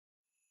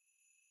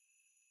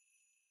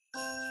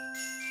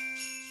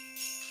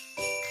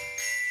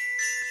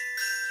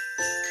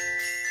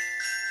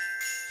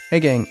Hey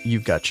gang,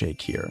 you've got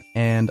Jake here,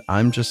 and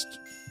I'm just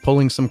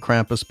pulling some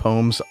Krampus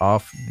poems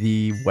off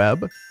the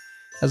web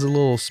as a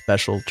little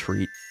special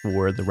treat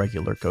for the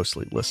regular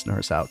Ghostly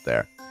listeners out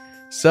there.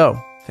 So,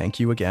 thank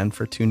you again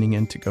for tuning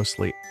in to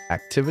Ghostly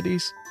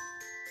Activities,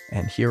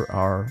 and here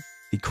are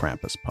the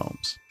Krampus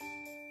poems.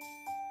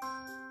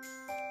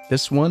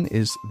 This one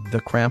is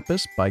The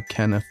Krampus by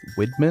Kenneth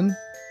Widman.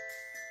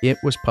 It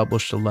was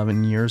published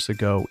 11 years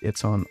ago.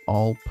 It's on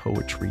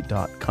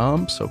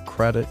allpoetry.com, so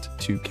credit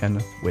to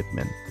Kenneth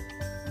Widman.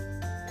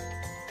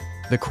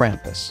 The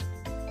Krampus.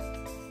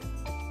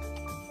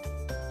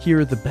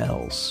 Hear the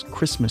bells,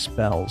 Christmas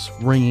bells,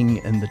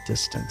 ringing in the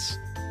distance.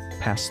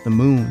 Past the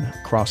moon,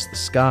 across the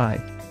sky,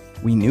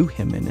 we knew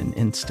him in an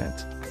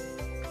instant.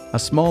 A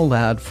small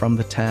lad from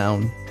the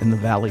town in the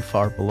valley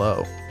far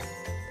below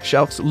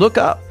shouts, "Look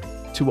up!"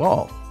 to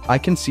all. I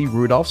can see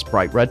Rudolph's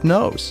bright red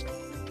nose.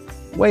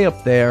 Way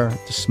up there,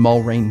 the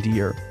small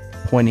reindeer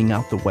pointing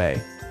out the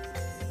way.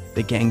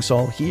 The gang's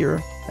all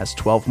here as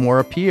 12 more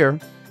appear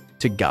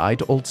to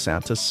guide old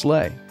Santa's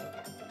sleigh.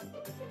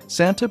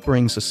 Santa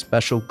brings a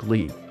special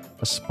glee,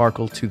 a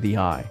sparkle to the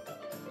eye.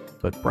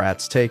 But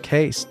brats take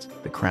haste,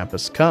 the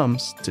Krampus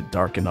comes to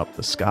darken up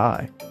the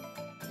sky.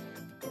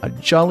 A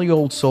jolly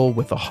old soul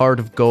with a heart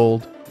of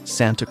gold,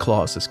 Santa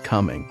Claus is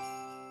coming.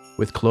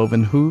 With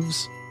cloven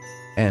hooves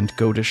and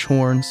goatish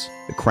horns,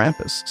 the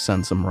Krampus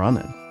sends him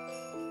running.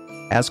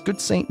 As good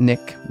Saint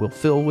Nick will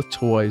fill with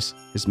toys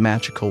his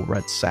magical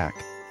red sack,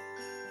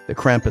 the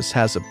Krampus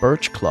has a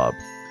birch club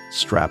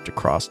strapped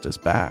across his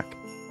back.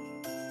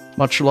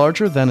 Much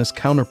larger than his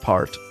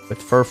counterpart, with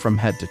fur from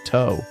head to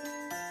toe,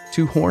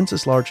 2 horns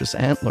as large as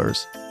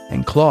antlers,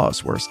 and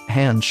claws where his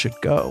hands should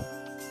go.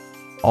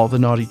 All the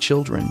naughty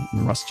children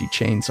in rusty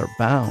chains are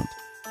bound.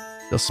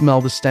 They'll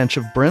smell the stench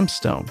of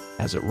brimstone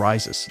as it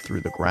rises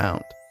through the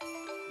ground.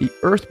 The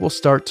earth will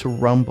start to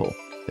rumble,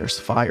 there's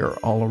fire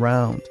all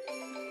around.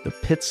 The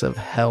pits of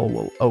hell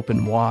will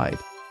open wide,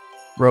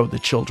 throw the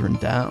children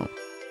down.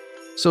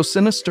 So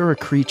sinister a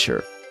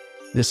creature,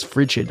 this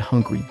frigid,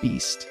 hungry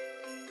beast,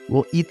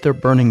 will eat their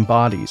burning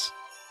bodies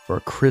for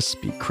a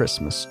crispy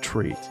Christmas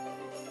treat.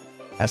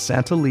 As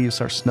Santa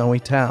leaves our snowy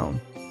town,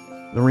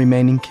 the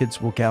remaining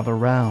kids will gather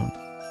round.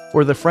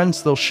 For the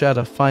friends they'll shed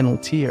a final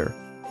tear,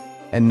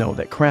 and know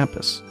that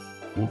Krampus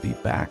will be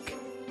back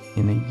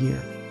in a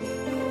year.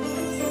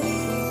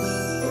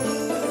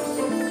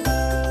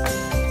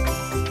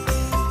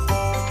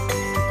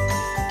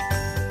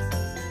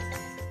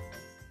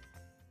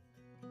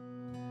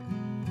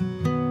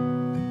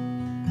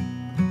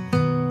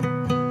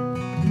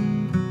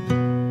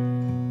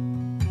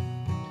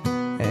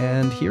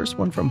 And here's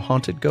one from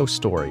Haunted Ghost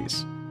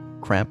Stories.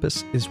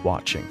 Krampus is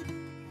watching.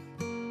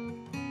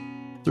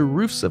 Through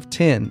roofs of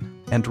tin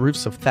and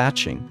roofs of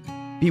thatching,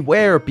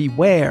 beware,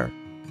 beware,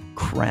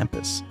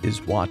 Krampus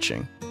is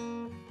watching.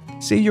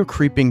 See you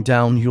creeping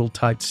down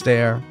Yuletide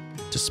stair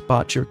to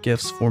spot your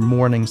gifts for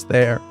mornings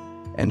there,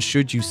 and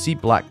should you see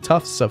black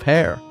tufts of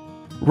hair,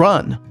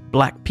 run,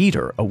 Black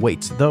Peter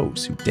awaits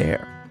those who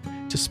dare.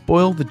 To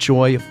spoil the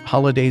joy of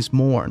holidays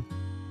morn,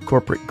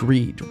 corporate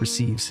greed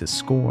receives his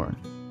scorn.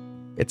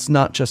 It's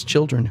not just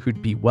children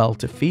who'd be well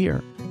to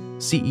fear.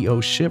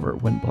 CEOs shiver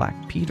when Black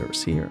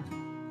Peter's here.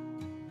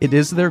 It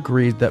is their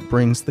greed that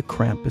brings the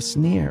Krampus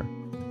near,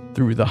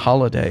 through the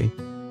holiday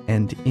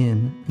and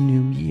in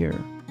New Year.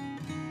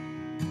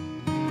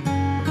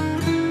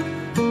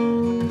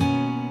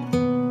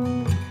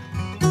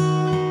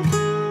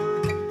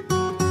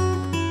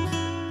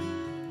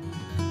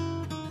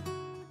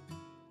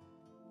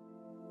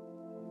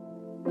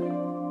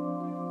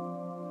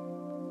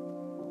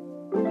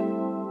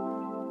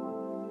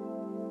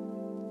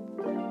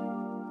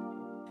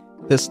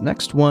 This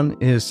next one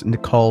is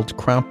called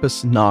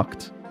Krampus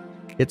Nacht.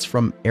 It's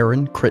from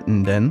Erin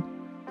Crittenden,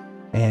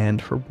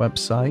 and her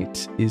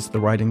website is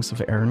The Writings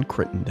of Erin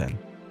Crittenden.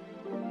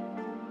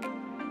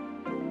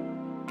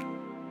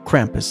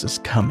 Krampus is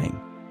coming.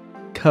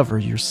 Cover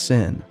your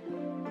sin.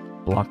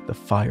 Block the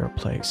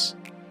fireplace.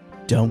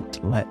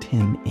 Don't let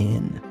him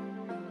in.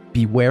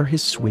 Beware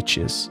his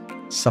switches,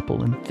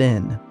 supple and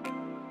thin,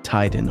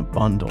 tied in a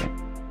bundle,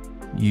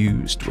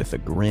 used with a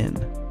grin,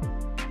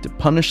 to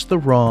punish the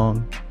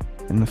wrong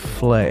and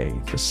flay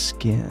the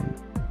skin.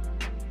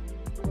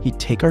 He'd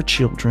take our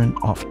children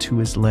off to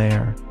his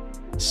lair,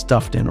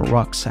 stuffed in a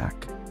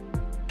rucksack,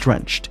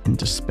 drenched in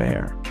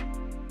despair,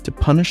 to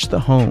punish the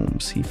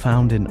homes he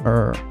found in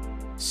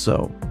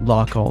So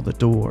lock all the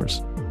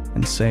doors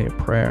and say a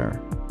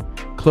prayer.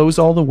 Close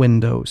all the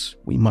windows,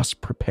 we must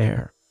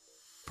prepare,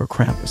 for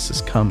Krampus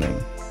is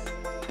coming,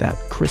 that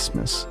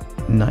Christmas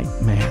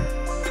nightmare.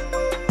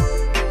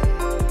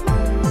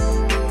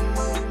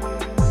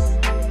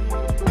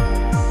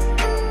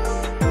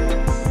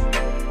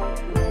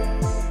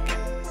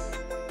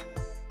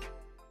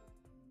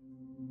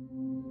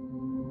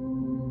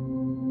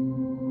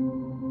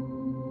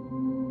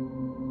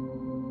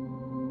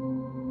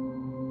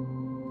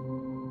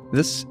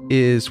 This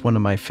is one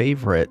of my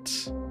favorite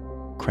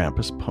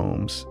Krampus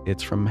poems.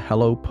 It's from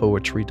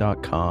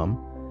hellopoetry.com.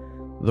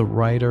 The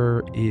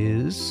writer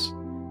is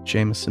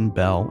Jameson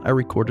Bell. I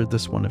recorded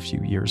this one a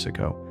few years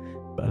ago,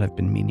 but I've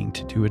been meaning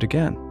to do it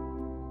again.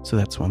 So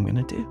that's what I'm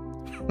going to do.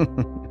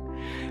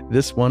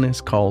 This one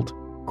is called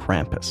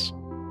Krampus.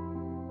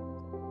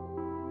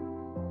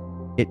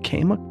 It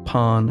came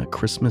upon a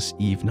Christmas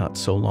Eve not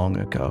so long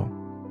ago.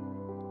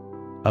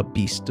 A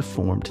beast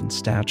deformed in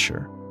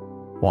stature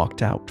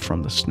walked out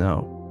from the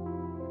snow.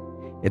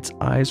 Its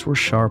eyes were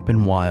sharp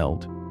and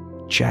wild,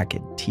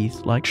 jagged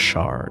teeth like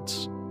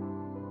shards.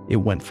 It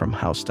went from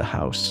house to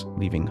house,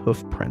 leaving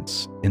hoof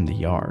prints in the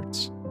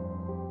yards.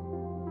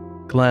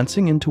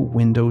 Glancing into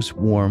windows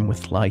warm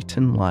with light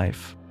and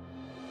life,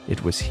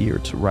 it was here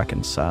to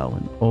reconcile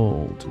an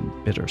old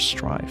and bitter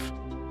strife.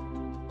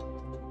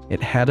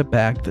 It had a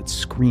bag that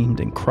screamed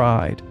and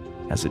cried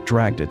as it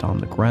dragged it on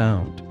the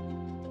ground.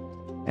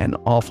 An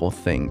awful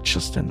thing,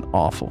 just an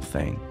awful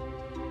thing,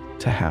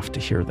 to have to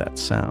hear that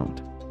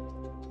sound.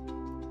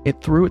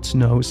 It threw its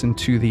nose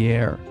into the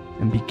air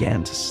and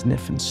began to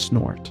sniff and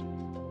snort.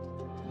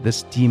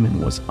 This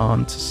demon was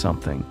on to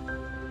something,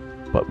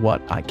 but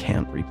what I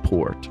can't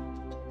report.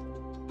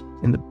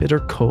 In the bitter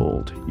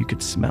cold, you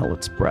could smell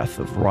its breath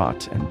of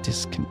rot and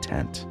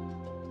discontent.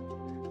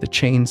 The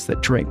chains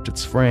that draped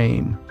its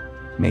frame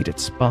made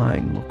its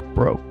spine look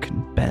broke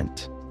and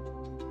bent.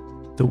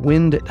 The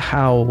wind it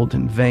howled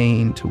in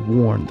vain to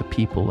warn the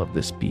people of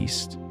this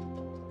beast.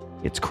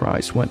 Its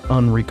cries went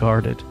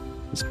unregarded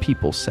as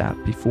people sat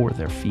before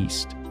their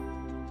feast.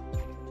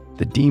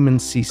 The demon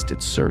ceased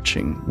its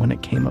searching when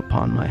it came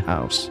upon my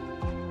house.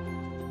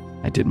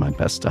 I did my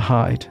best to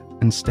hide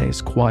and stay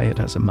as quiet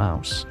as a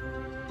mouse.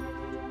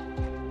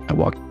 I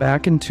walked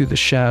back into the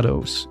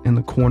shadows in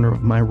the corner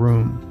of my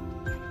room,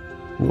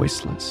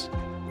 voiceless,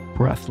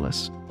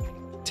 breathless,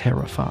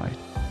 terrified.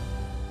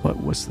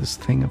 What was this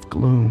thing of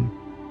gloom?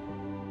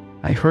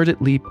 I heard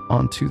it leap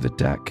onto the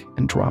deck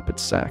and drop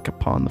its sack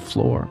upon the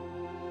floor.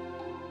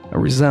 A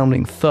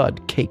resounding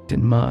thud caked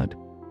in mud.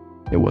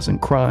 It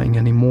wasn't crying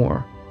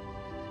anymore.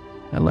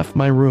 I left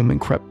my room and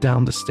crept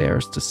down the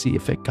stairs to see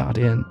if it got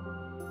in,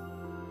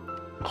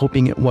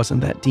 hoping it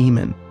wasn't that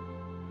demon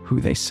who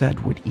they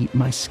said would eat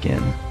my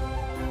skin.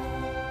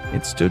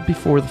 It stood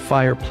before the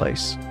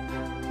fireplace.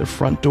 The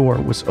front door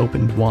was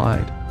opened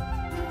wide.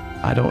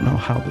 I don't know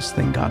how this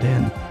thing got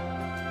in,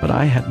 but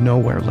I had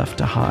nowhere left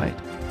to hide.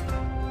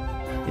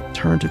 It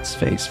turned its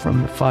face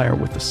from the fire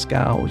with a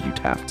scowl you'd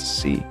have to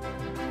see.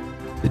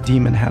 The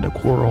demon had a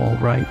quarrel, all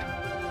right,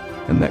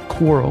 and that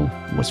quarrel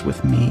was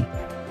with me.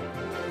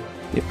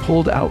 It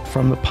pulled out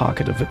from the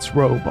pocket of its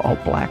robe, all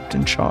blacked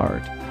and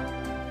charred,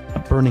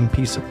 a burning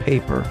piece of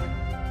paper,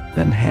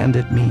 then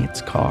handed me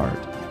its card.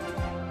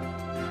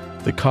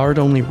 The card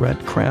only read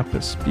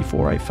Krampus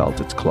before I felt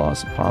its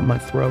claws upon my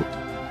throat.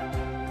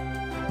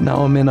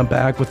 Now I'm in a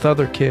bag with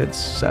other kids,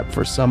 set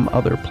for some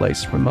other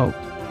place remote.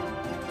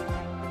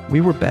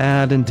 We were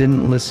bad and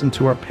didn't listen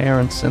to our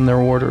parents and their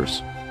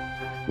orders.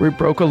 We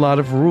broke a lot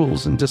of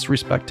rules and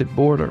disrespected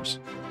borders.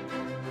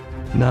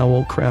 Now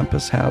old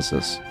Krampus has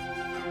us,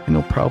 and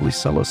he'll probably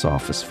sell us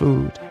off as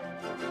food.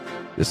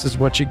 This is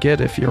what you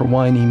get if you're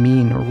whiny,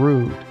 mean, or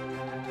rude.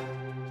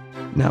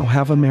 Now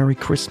have a Merry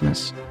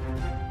Christmas,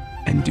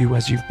 and do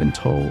as you've been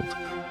told,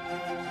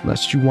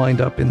 lest you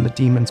wind up in the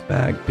demon's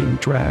bag being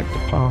dragged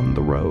upon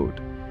the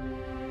road.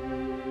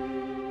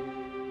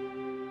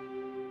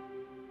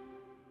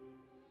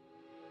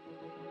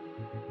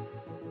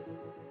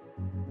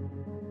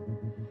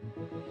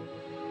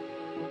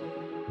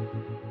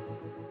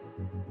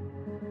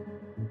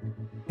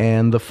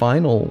 And the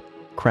final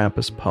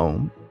Krampus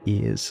poem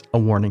is a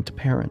warning to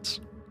parents.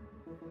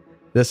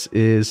 This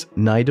is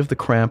Night of the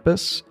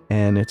Krampus,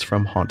 and it's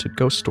from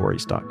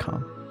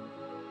hauntedghoststories.com.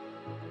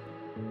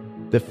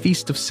 The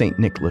feast of St.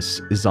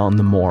 Nicholas is on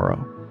the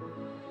morrow,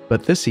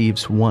 but this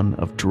eve's one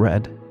of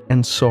dread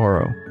and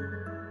sorrow.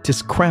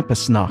 'Tis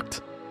Krampus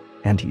knocked,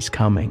 and he's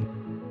coming,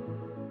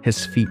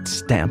 his feet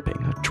stamping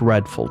a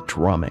dreadful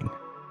drumming,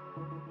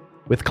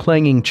 with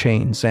clanging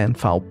chains and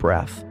foul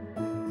breath,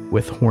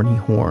 with horny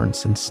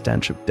horns and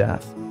stench of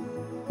death,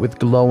 with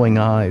glowing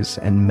eyes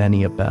and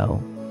many a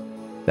bell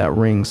that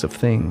rings of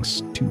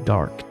things too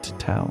dark to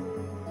tell.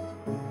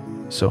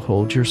 So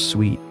hold your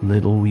sweet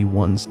little wee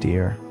ones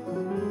dear,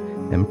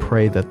 and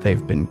pray that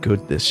they've been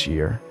good this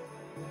year.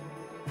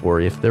 For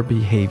if their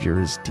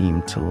behavior is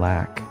deemed to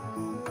lack,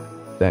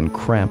 then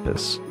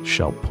Krampus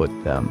shall put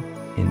them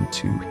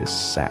into his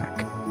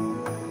sack.